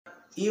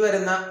ഈ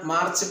വരുന്ന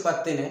മാർച്ച്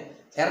 10-ന്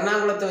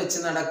എറണാകുളത്ത് വെച്ച്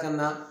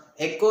നടക്കുന്ന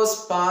echo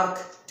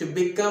spark to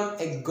become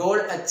A goal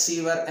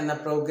achiever എന്ന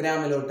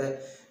പ്രോഗ്രാമിലോട്ട്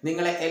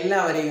നിങ്ങളെ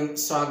എല്ലാവരെയും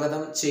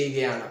സ്വാഗതം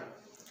ചെയ്യുകയാണ്.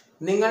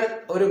 നിങ്ങൾ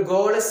ഒരു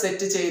ഗോൾ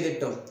സെറ്റ്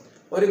ചെയ്തിട്ടും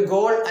ഒരു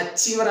ഗോൾ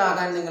അച്ചീവർ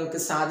ആകാൻ നിങ്ങൾക്ക്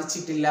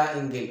സാധിച്ചിട്ടില്ല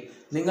എങ്കിൽ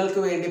നിങ്ങൾക്ക്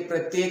വേണ്ടി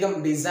പ്രത്യേകം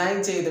ഡിസൈൻ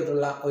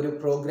ചെയ്തിട്ടുള്ള ഒരു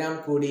പ്രോഗ്രാം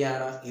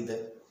കൂടിയാണ് ഇത്.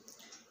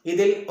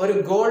 ഇതിൽ ഒരു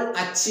ഗോൾ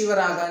അച്ചീവർ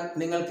ആകാൻ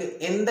നിങ്ങൾക്ക്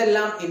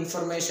എന്തെല്ലാം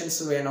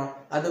ഇൻഫർമേഷൻസ് വേണോ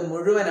അത്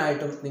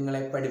മുഴുവനായിട്ടും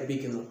നിങ്ങളെ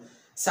പഠിപ്പിക്കുന്നു.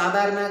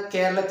 സാധാരണ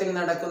കേരളത്തിൽ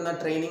നടക്കുന്ന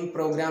ട്രെയിനിങ്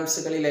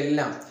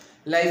പ്രോഗ്രാംസുകളിലെല്ലാം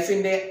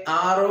ലൈഫിൻ്റെ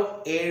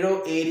 6-7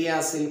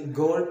 ഏരിയാസിൽ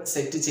ഗോൾ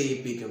സെറ്റ്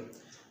ചെയ്യിപ്പിക്കും.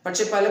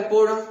 പക്ഷെ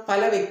പലപ്പോഴും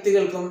പല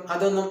വ്യക്തികൾക്കും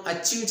അതൊന്നും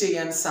അച്ചീവ്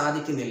ചെയ്യാൻ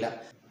സാധിക്കുന്നില്ല.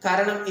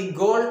 കാരണം ഈ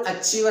ഗോൾ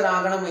അച്ചീവർ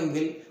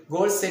ആകണമെങ്കിൽ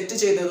ഗോൾ സെറ്റ്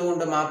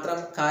ചെയ്തതുകൊണ്ട് മാത്രം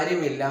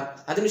കാര്യമില്ല,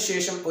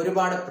 അതിനുശേഷം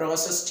ഒരുപാട്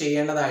പ്രോസസ്സ്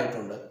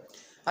ചെയ്യേണ്ടതായിട്ടുണ്ട്.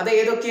 അത്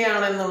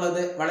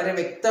ഏതൊക്കെയാണെന്നുള്ളത് വളരെ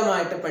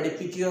വ്യക്തമായിട്ട്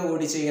പഠിപ്പിക്കുക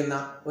കൂടി ചെയ്യുന്ന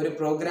ഒരു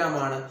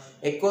പ്രോഗ്രാമാണ്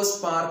echo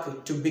spark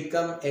to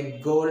become A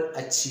goal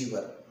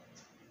achiever.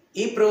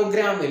 ഈ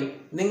പ്രോഗ്രാമിൽ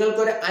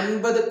നിങ്ങൾക്കൊരു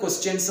 50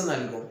 ക്വസ്റ്റ്യൻസ്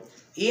നൽകും.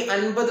 ഈ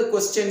 50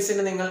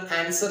 ക്വസ്റ്റ്യൻസിന് നിങ്ങൾ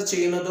ആൻസർ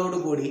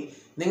ചെയ്യുന്നതോടുകൂടി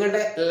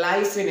നിങ്ങളുടെ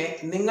ലൈഫിനെ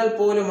നിങ്ങൾ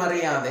പോലും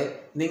അറിയാതെ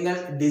നിങ്ങൾ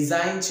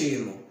ഡിസൈൻ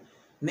ചെയ്യുന്നു.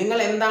 നിങ്ങൾ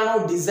എന്താണോ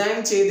ഡിസൈൻ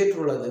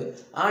ചെയ്തിട്ടുള്ളത്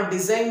ആ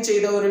ഡിസൈൻ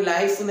ചെയ്ത ഒരു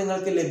ലൈഫ്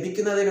നിങ്ങൾക്ക്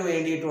ലഭിക്കുന്നതിന്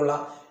വേണ്ടിയിട്ടുള്ള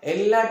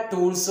എല്ലാ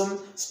ടൂൾസും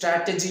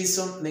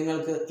സ്ട്രാറ്റജീസും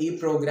നിങ്ങൾക്ക് ഈ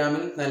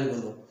പ്രോഗ്രാമിൽ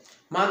നൽകുന്നു.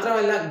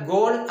 മാത്രമല്ല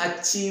ഗോൾ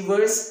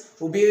അച്ചീവേഴ്സ്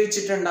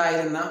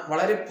ഉപയോഗിച്ചിട്ടുണ്ടായിരുന്ന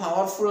വളരെ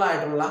പവർഫുൾ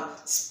ആയിട്ടുള്ള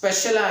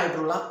സ്പെഷ്യൽ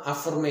ആയിട്ടുള്ള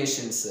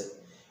അഫർമേഷൻസ്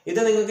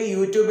ഇത് നിങ്ങൾക്ക്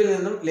യൂട്യൂബിൽ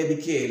നിന്നും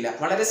ലഭിക്കുകയില്ല.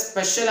 വളരെ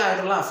സ്പെഷ്യൽ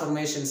ആയിട്ടുള്ള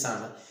അഫർമേഷൻസ്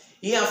ആണ്.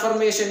 ഈ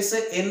അഫർമേഷൻസ്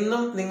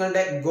എന്നും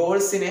നിങ്ങളുടെ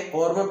ഗോൾസിനെ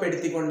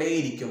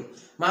ഓർമ്മപ്പെടുത്തിക്കൊണ്ടേയിരിക്കും.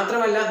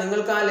 മാത്രമല്ല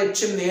നിങ്ങൾക്ക് ആ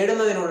ലക്ഷ്യം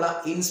നേടുന്നതിനുള്ള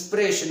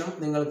ഇൻസ്പിറേഷനും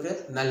നിങ്ങൾക്ക്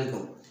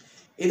നൽകും.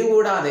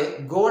 ഇതുകൂടാതെ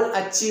ഗോൾ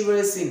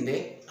അച്ചീവേഴ്സിന്റെ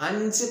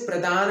 5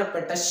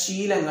 പ്രധാനപ്പെട്ട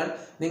ശീലങ്ങൾ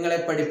നിങ്ങളെ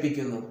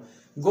പഠിപ്പിക്കുന്നു.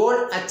 ഗോൾ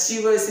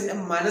അച്ചീവേഴ്സിന്റെ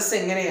മനസ്സ്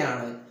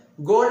എങ്ങനെയാണ്,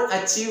 ഗോൾ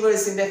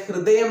അച്ചീവേഴ്സിന്റെ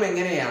ഹൃദയം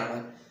എങ്ങനെയാണ്,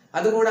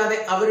 അതുകൂടാതെ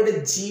അവരുടെ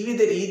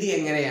ജീവിത രീതി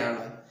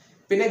എങ്ങനെയാണ്.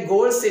 പിന്നെ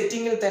ഗോൾ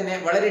സെറ്റിങ്ങിൽ തന്നെ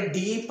വളരെ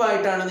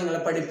ഡീപ്പായിട്ടാണ്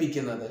നിങ്ങളെ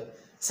പഠിപ്പിക്കുന്നത്.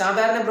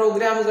 സാധാരണ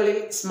പ്രോഗ്രാമുകളിൽ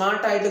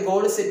സ്മാർട്ടായിട്ട്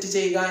ഗോൾ സെറ്റ്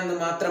ചെയ്യുക എന്ന്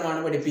മാത്രമാണ്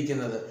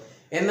പഠിപ്പിക്കുന്നത്.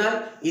 എന്നാൽ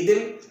ഇതിൽ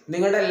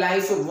നിങ്ങളുടെ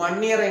ലൈഫ്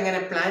 1 ഇയർ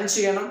എങ്ങനെ പ്ലാൻ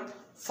ചെയ്യണം,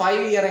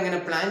 5 ഇയർ എങ്ങനെ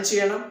പ്ലാൻ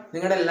ചെയ്യണം,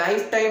 നിങ്ങളുടെ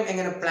ലൈഫ് ടൈം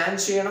എങ്ങനെ പ്ലാൻ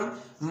ചെയ്യണം,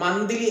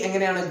 മന്ത്ലി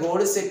എങ്ങനെയാണ്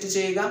ഗോൾ സെറ്റ്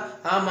ചെയ്യുക,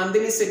 ആ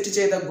മന്ത്ലി സെറ്റ്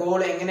ചെയ്ത ഗോൾ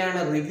എങ്ങനെയാണ്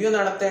റിവ്യൂ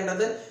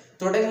നടത്തേണ്ടത്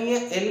തുടങ്ങിയ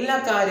എല്ലാ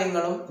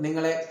കാര്യങ്ങളും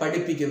നിങ്ങളെ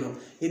പഠിപ്പിക്കുന്നു.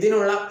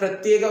 ഇതിനുള്ള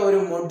പ്രത്യേക ഒരു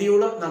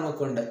മൊഡ്യൂളും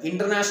നമുക്കുണ്ട്.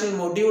 ഇന്റർനാഷണൽ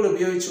മൊഡ്യൂൾ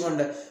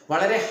ഉപയോഗിച്ചുകൊണ്ട്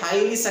വളരെ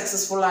ഹൈലി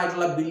സക്സസ്ഫുൾ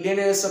ആയിട്ടുള്ള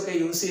ബില്യനേഴ്സ് ഒക്കെ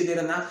യൂസ്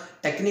ചെയ്തിരുന്ന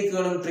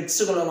ടെക്നിക്കുകളും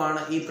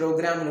ട്രിക്സുകളുമാണ് ഈ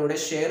പ്രോഗ്രാമിലൂടെ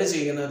ഷെയർ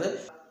ചെയ്യുന്നത്.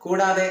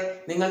 കൂടാതെ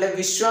നിങ്ങളുടെ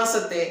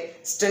വിശ്വാസത്തെ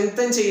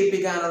സ്ട്രെങ്തൻ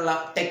ചെയ്യിപ്പിക്കാനുള്ള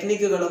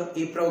ടെക്നിക്കുകളും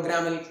ഈ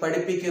പ്രോഗ്രാമിൽ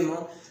പഠിപ്പിക്കുന്നു.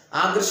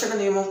 ആകർഷണ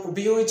നിയമം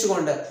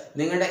ഉപയോഗിച്ചുകൊണ്ട്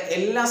നിങ്ങളുടെ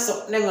എല്ലാ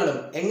സ്വപ്നങ്ങളും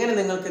എങ്ങനെ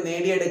നിങ്ങൾക്ക്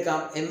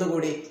നേടിയെടുക്കാം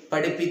എന്നുകൂടി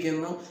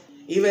പഠിപ്പിക്കുന്നു.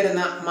 ഈ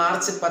വരുന്ന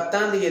മാർച്ച്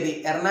 10-ാം തീയതി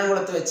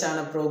എറണാകുളത്ത്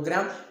വെച്ചാണ്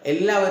പ്രോഗ്രാം.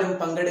 എല്ലാവരും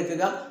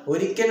പങ്കെടുക്കുക.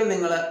 ഒരിക്കലും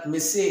നിങ്ങൾ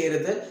മിസ്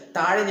ചെയ്യരുത്.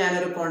 താഴെ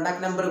ഞാനൊരു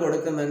കോൺടാക്ട് നമ്പർ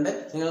കൊടുക്കുന്നുണ്ട്.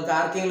 നിങ്ങൾക്ക്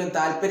ആർക്കെങ്കിലും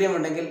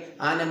താല്പര്യമുണ്ടെങ്കിൽ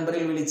ആ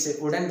നമ്പറിൽ വിളിച്ച്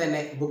ഉടൻ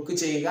തന്നെ ബുക്ക്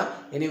ചെയ്യുക.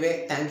 Anyway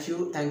thank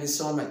you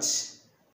so much.